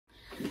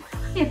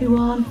Hi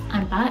everyone,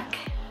 I'm back.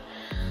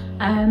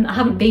 I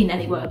haven't been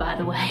anywhere, by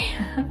the way.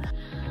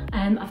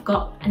 I've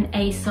got an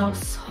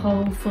ASOS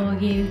haul for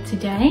you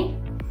today.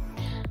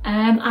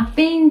 I've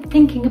been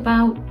thinking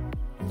about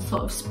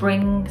sort of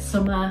spring,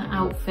 summer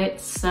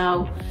outfits,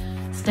 so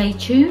stay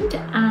tuned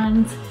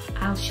and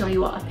I'll show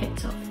you what I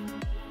picked up.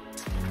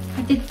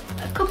 I did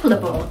a couple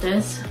of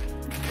orders.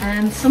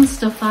 Some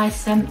stuff I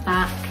sent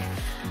back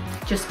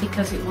just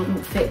because it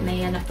wouldn't fit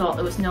me, and I thought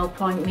there was no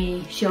point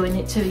me showing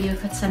it to you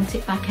if I'd sent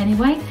it back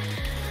anyway.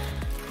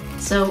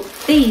 So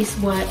these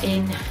were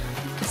in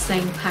the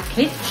same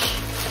package.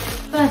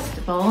 First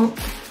of all,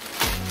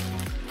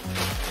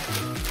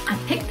 I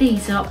picked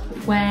these up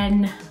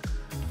when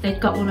they'd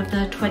got one of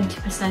the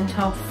 20%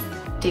 off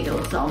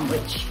deals on,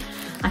 which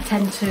I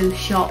tend to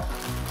shop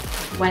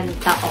when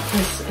that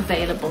offer's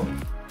available.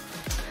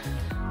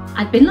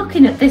 I'd been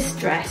looking at this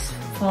dress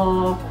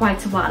for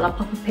quite a while. I'll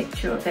pop a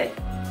picture of it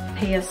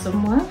here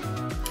somewhere.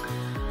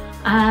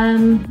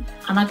 And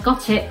I've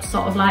got it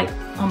sort of like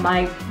on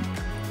my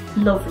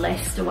love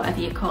list or whatever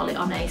you call it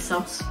on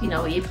ASOS. You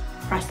know, you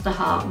press the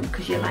heart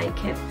because you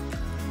like it,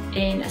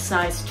 in a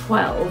size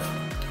 12.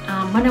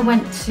 When I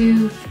went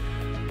to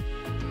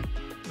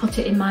put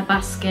it in my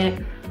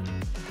basket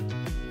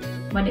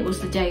when it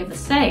was the day of the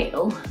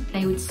sale,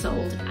 they were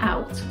sold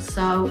out,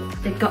 so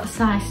they've got a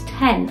size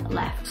 10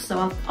 left,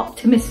 so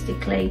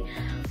optimistically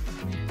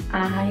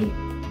I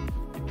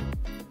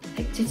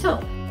picked it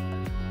up.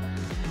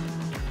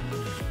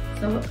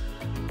 So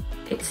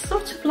it's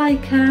sort of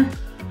like a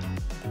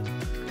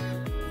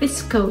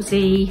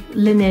viscosy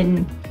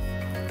linen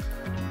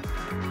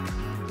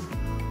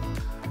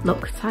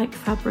look type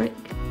fabric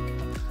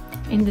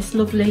in this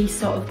lovely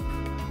sort of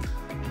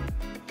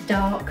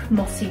dark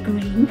mossy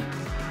green.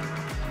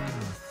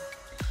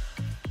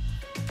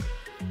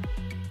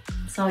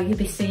 So you'll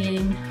be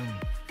seeing,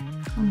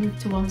 I'll move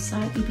to one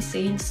side, you'll be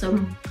seeing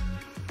some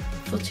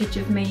footage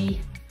of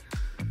me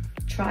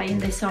trying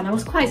this on. I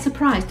was quite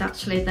surprised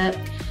actually that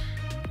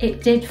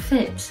it did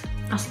fit.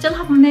 I still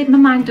haven't made my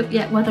mind up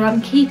yet whether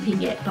I'm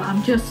keeping it, but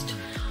I'm just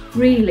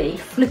really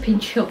flipping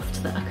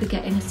chuffed that I could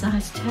get in a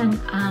size 10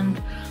 and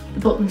the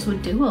buttons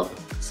would do up,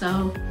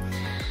 so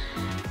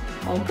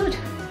all good.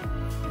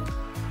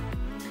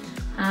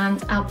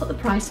 And I'll put the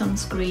price on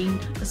screen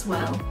as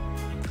well.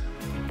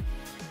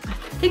 I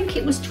think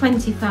it was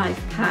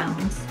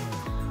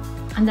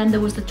 £25, and then there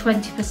was the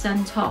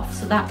 20% off,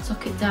 so that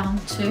took it down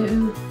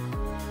to,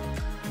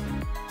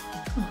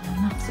 oh, my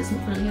maths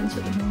isn't brilliant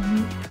at the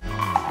moment.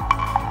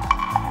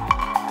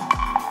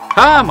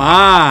 Come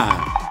on!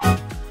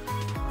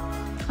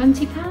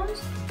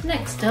 £20.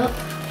 Next up,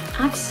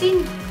 I've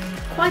seen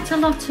quite a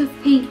lot of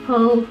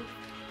people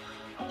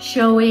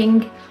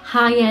showing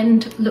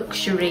high-end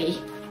luxury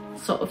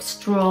sort of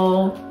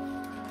straw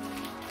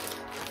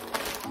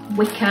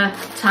wicker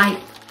type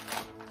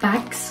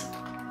bags.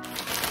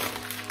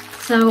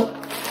 So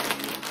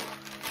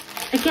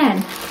again,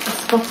 I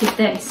spotted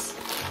this,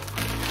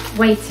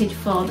 waited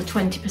for the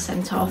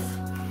 20% off.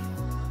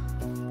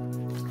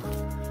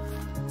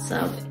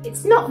 So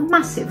it's not a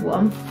massive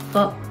one,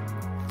 but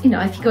you know,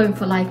 if you're going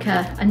for like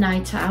a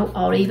night out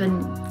or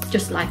even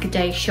just like a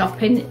day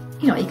shopping,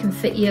 you know, you can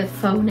fit your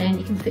phone in,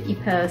 you can fit your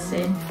purse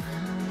in.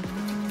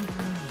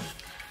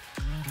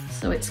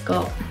 So it's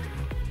got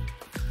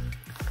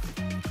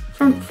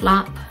front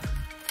flap,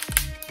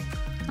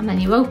 and then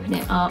you open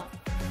it up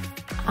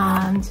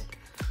and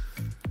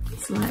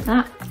it's like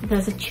that.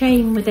 There's a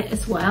chain with it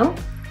as well,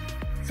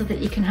 so that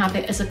you can have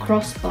it as a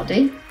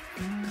crossbody.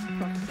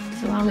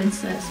 So I'll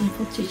insert some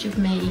footage of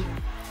me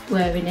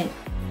wearing it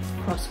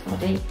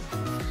crossbody.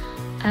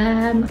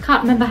 I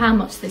can't remember how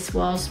much this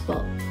was,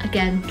 but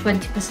again,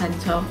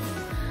 20% off.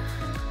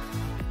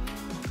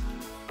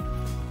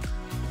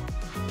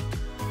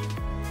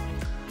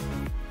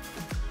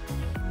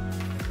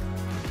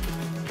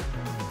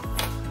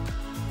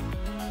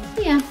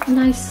 Yeah, a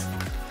nice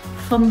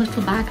fun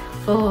little bag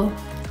for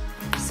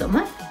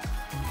summer.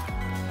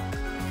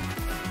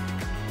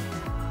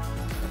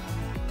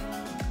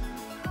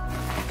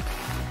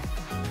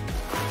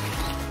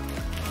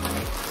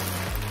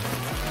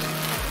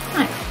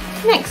 Right,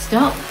 next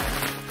up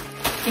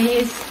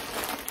is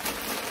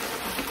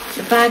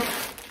the bag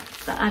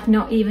that I've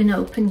not even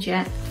opened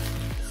yet.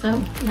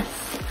 So let's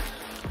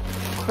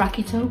crack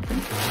it open.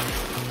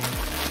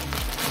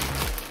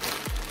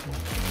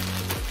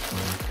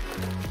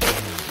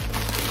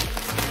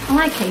 I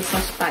like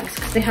ASOS bags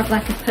because they have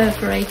like a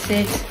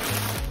perforated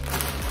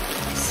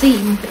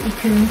seam that you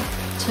can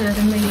turn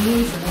them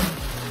really easily.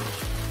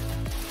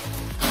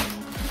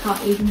 I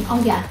can't even,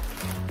 oh yeah,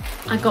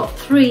 I got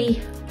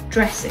 3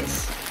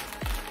 dresses.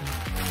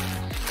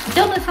 I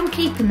don't know if I'm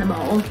keeping them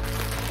all,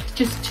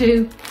 just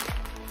to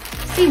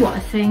see what I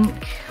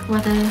think,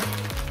 whether they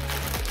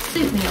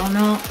suit me or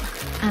not,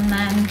 and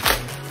then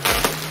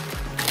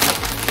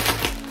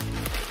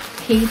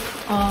keep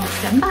or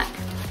send back.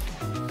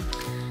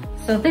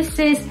 So this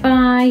is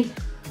by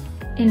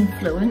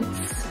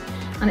Influence,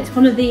 and it's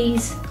one of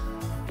these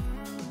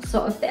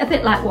sort of, a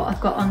bit like what I've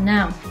got on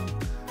now.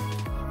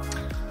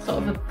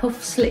 sort of a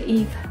puff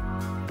sleeve,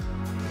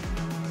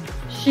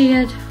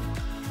 sheared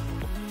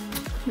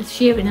with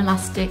shearing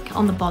elastic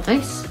on the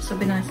bodice, so it'll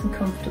be nice and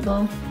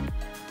comfortable.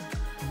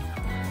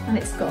 And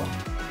it's got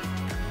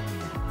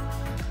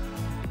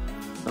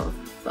sort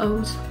of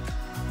bows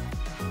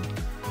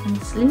on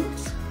the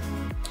sleeves.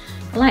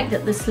 I like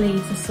that the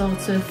sleeves are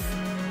sort of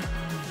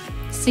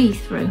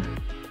see-through.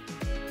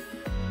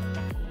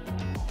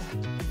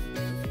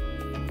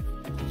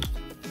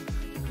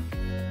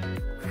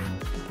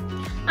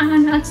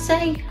 And I'd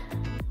say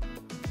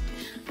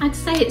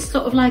it's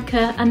sort of like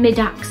a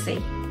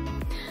mid-axi.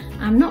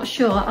 I'm not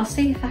sure, I'll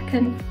see if I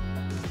can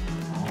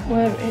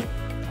wear it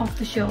off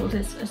the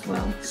shoulders as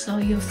well. So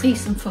you'll see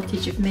some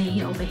footage of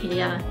me over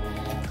here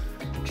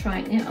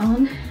trying it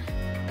on,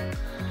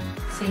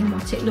 seeing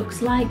what it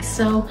looks like.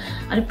 So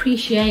I'd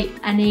appreciate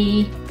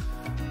any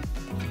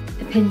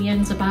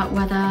opinions about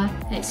whether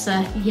it's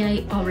a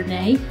yay or a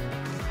nay.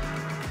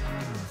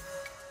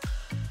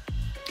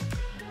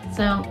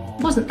 So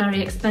it wasn't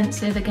very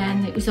expensive.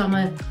 Again, it was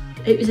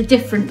a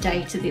different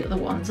day to the other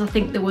ones. I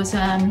think there was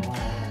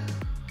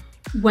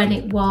when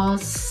it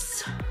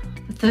was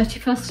the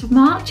 31st of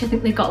March, I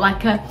think they got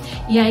like a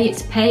yay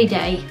it's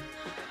payday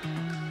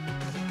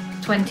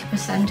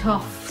 20%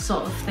 off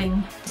sort of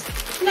thing.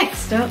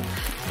 Next up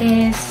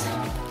is,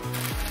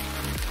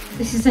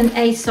 this is an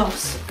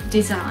ASOS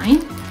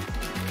design,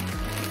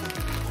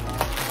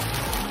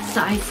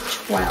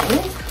 size 12.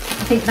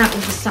 I think that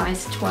was a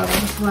size 12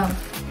 as well.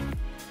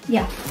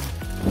 Yeah.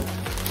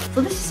 So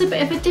this is a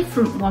bit of a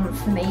different one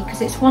for me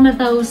because it's one of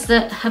those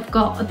that have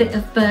got a bit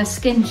of bare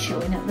skin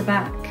showing at the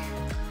back.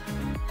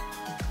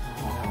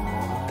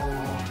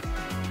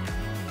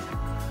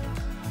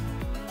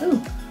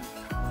 Ooh.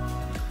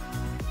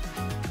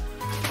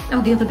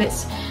 Oh, the other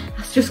bits, I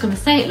was just going to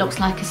say it looks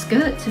like a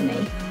skirt to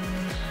me,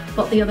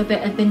 but the other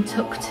bit had been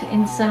tucked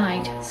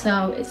inside.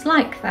 So it's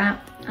like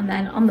that, and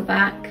then on the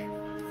back,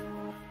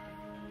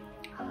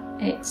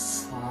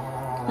 it's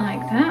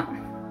like that.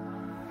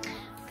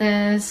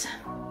 There's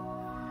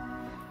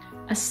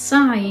a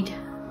side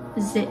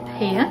zip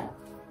here.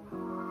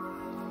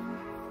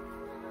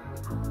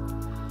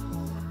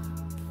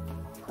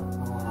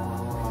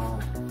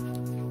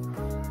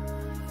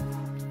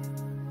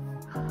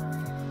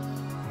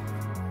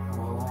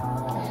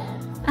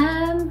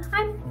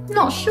 I'm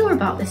not sure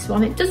about this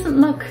one. It doesn't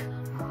look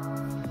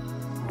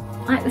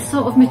like the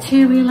sort of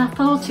material I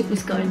thought it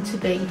was going to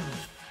be.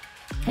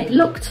 It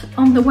looked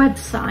on the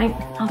website,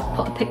 I'll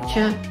put a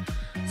picture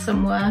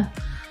somewhere,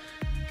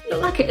 it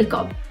looked like it had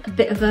got a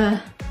bit of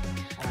a,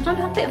 I don't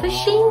know, a bit of a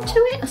sheen to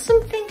it or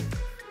something,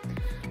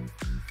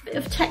 a bit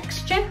of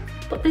texture,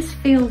 but this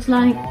feels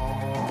like,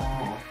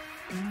 I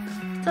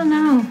don't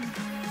know,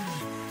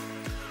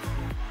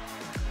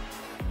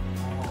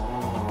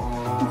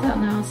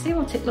 I'll see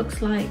what it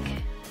looks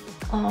like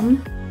on.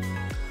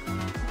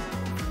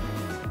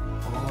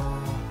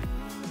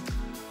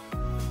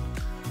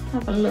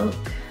 Have a look,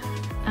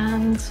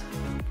 and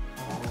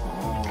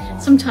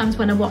sometimes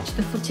when I watch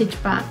the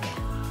footage back,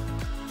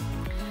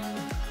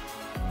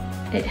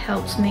 it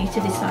helps me to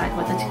decide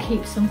whether to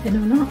keep something or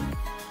not.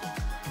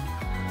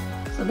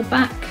 So the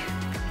back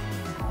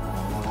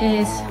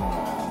is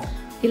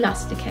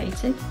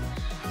elasticated.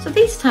 So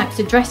these types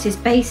of dresses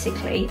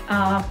basically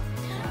are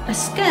a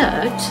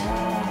skirt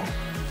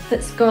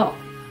that's got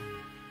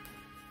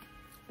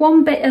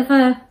one bit of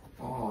a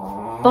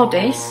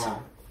bodice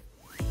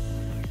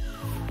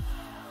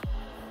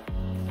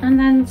and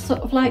then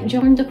sort of like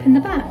joined up in the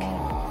back.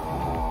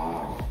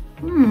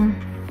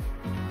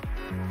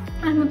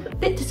 I'm a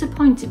bit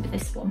disappointed with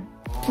this one.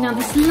 Now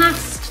this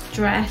last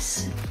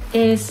dress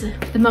is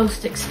the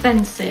most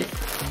expensive,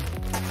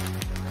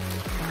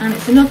 and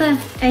it's another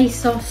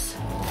ASOS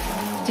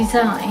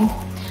design,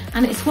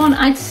 and it's one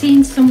I'd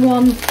seen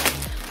someone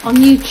on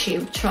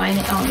YouTube trying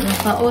it on, and I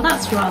thought, oh,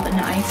 that's rather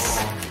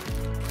nice.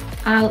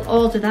 I'll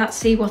order that,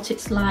 see what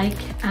it's like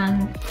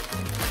and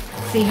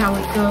see how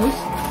it goes.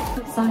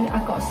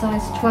 I've got a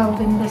size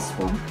 12 in this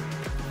one.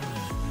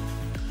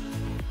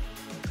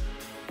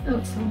 Oh,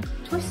 it's all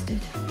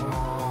twisted.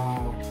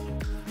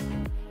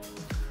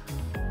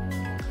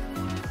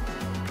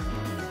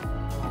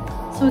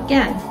 So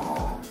again,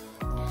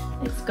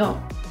 it's got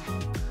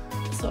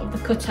sort of the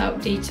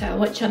cutout detail,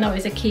 which I know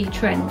is a key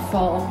trend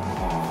for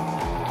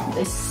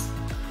this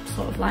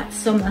sort of like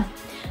summer.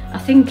 I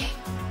think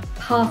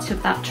part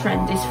of that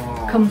trend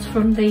comes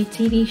from the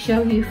TV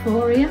show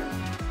Euphoria.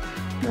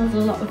 There's a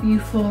lot of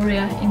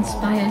Euphoria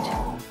inspired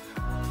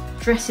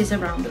dresses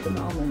around at the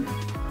moment.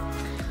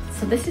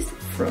 So this is the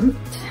front.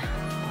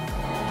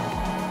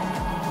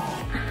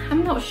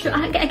 I'm not sure,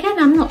 again,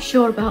 I'm not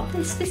sure about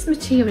this. This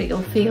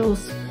material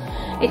feels,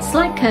 it's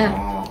like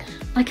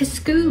a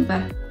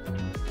scuba.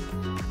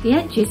 The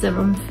edges are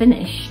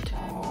unfinished.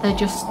 They're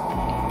just,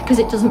 because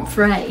it doesn't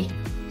fray,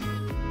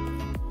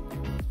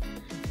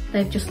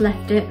 they've just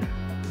left it.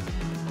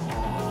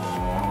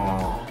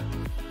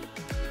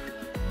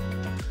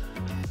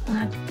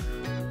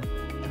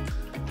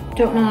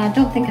 I don't know, I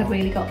don't think I've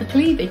really got the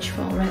cleavage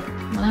for it.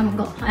 Well, I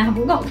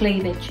haven't got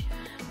cleavage.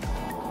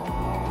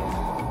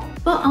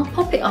 but I'll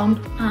pop it on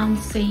and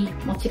see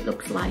what it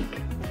looks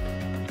like.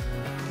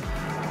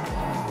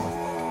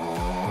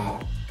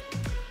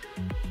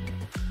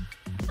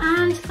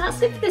 And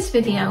that's it for this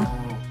video.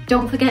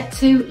 Don't forget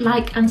to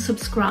like and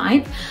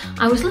subscribe.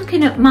 I was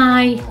looking at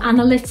my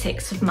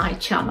analytics of my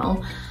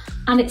channel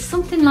and it's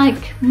something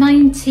like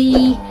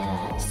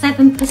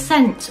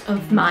 97%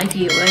 of my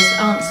viewers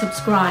aren't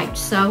subscribed.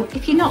 So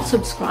if you're not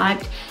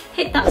subscribed,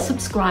 hit that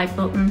subscribe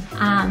button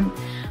and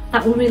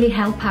that will really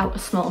help out a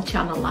small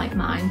channel like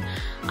mine.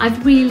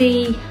 I'd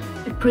really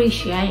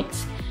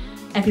appreciate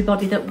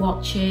everybody that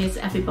watches,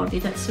 everybody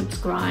that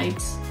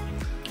subscribes.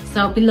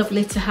 So it'd be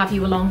lovely to have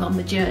you along on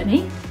the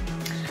journey.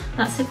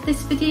 That's it for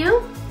this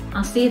video.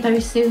 I'll see you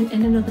very soon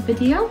in another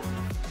video.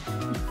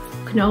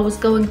 You can always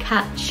go and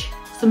catch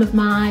some of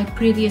my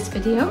previous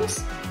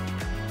videos.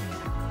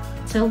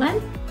 Till then,